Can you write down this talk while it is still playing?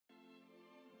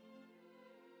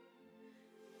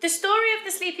The story of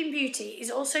the Sleeping Beauty is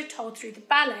also told through the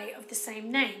ballet of the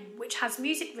same name, which has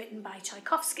music written by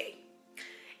Tchaikovsky.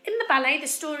 In the ballet, the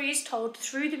story is told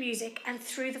through the music and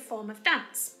through the form of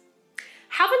dance.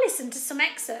 Have a listen to some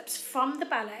excerpts from the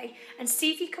ballet and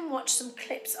see if you can watch some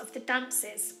clips of the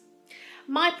dances.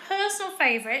 My personal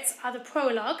favourites are the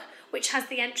prologue, which has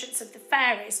the entrance of the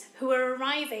fairies who are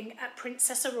arriving at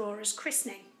Princess Aurora's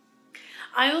christening.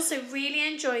 I also really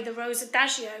enjoy the Rose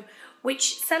Adagio,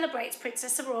 which celebrates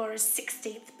Princess Aurora's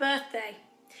 16th birthday.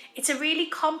 It's a really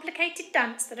complicated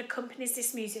dance that accompanies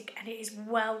this music and it is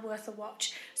well worth a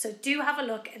watch, so do have a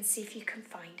look and see if you can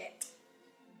find it.